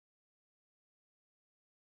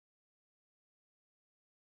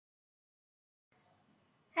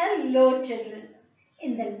Hello children.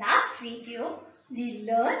 In the last video, we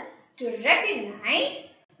learned to recognize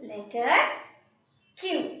letter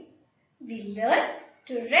Q. We learned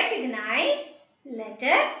to recognize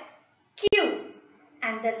letter Q.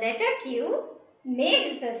 And the letter Q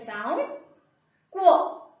makes the sound Q.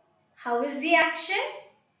 How is the action?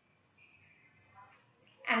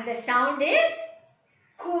 And the sound is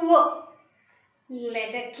Q.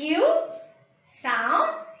 Letter Q,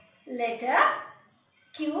 sound, letter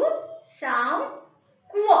Q, sound,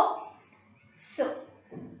 Q. So,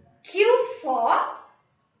 Q for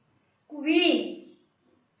queen,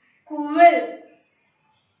 quill,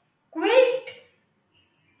 quilt,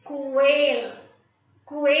 quail.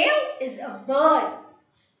 Quail is a bird.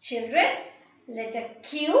 Children, letter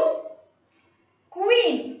Q,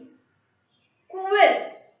 queen, quill,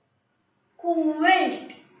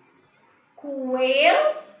 quilt,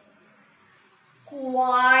 quail,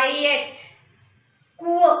 quiet,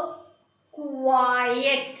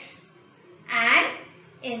 quiet. And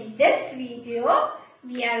in this video,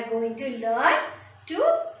 we are going to learn to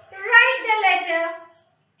write the letter.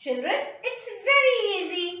 Children, it's very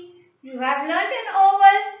easy. You have learned an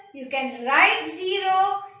oval. You can write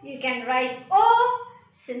 0. You can write O.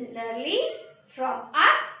 Similarly, from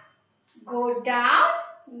up, go down,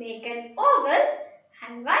 make an oval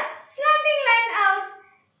and one slanting line out.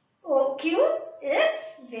 OQ is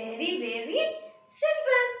very, very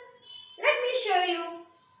simple. Let me show you.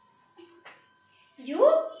 You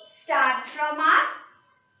start from up,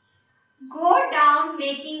 go down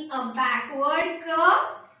making a backward curve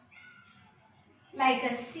like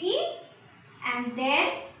a C, and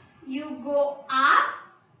then you go up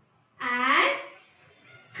and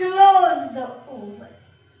close the oval.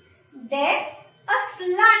 Then a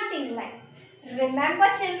slanting line. Remember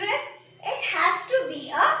children, it has to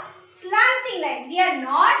be a slanting line. We are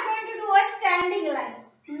not going to do a standing line.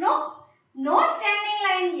 No standing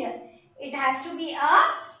line here. It has to be a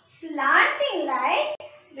slanting line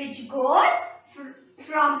which goes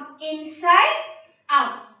from inside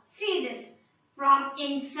out. See this. From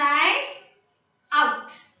inside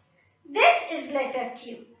out. This is letter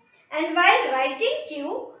Q. And while writing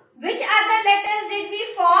Q, which other letters did we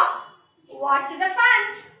form? Watch the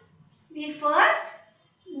fun. We first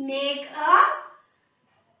make a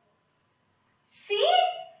C.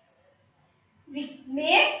 We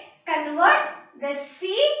convert the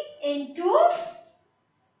C into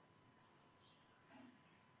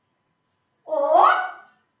O,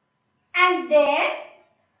 and then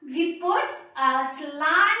we put a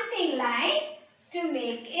slanting line to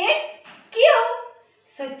make it Q.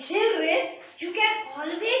 So children, you can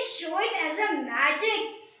always show it as a magic.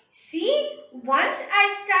 See, once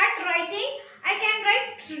I start writing, I can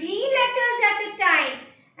write 3 letters at a time.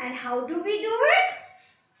 And how do we do it?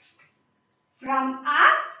 From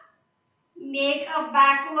up, make a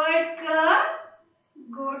backward curve,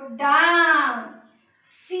 go down.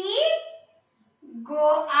 See,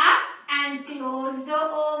 go up and close the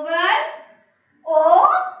oval, O,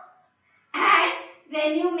 and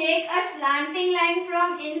when you make a slanting line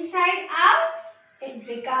from inside out, it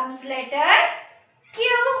becomes letter Q.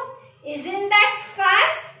 Isn't that fun?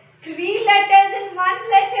 3 letters in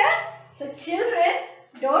 1 letter. So children,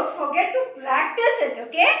 don't forget to practice it,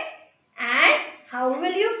 okay? And how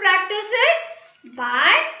will you practice it?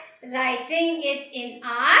 By writing it in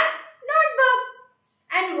our notebook.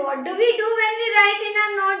 And what do we do when we write in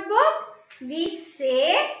our notebook? We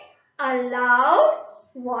say aloud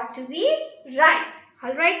what we write.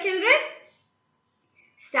 Alright children?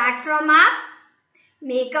 Start from up.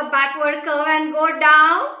 Make a backward curve and go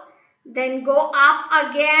down. Then go up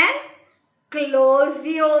again. Close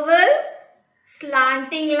the oval.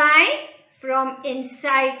 Slanting line from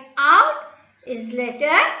inside out is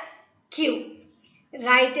letter Q.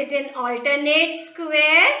 Write it in alternate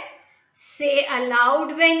squares. Say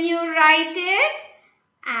aloud when you write it.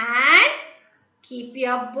 And keep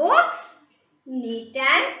your books neat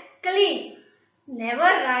and clean. Never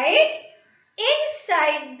write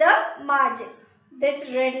inside the margin. This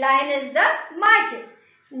red line is the margin.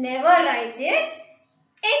 Never write it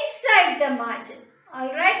inside the margin.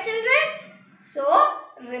 Alright children? So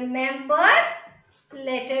remember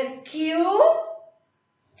letter Q.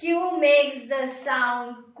 Q makes the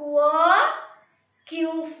sound Q.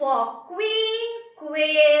 Q for queen,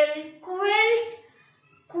 quail, quilt,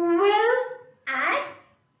 quill and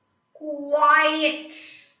quiet.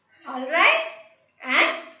 Alright?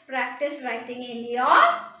 And practice writing in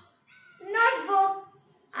your notebook.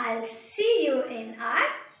 I'll see you in our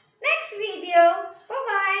next video.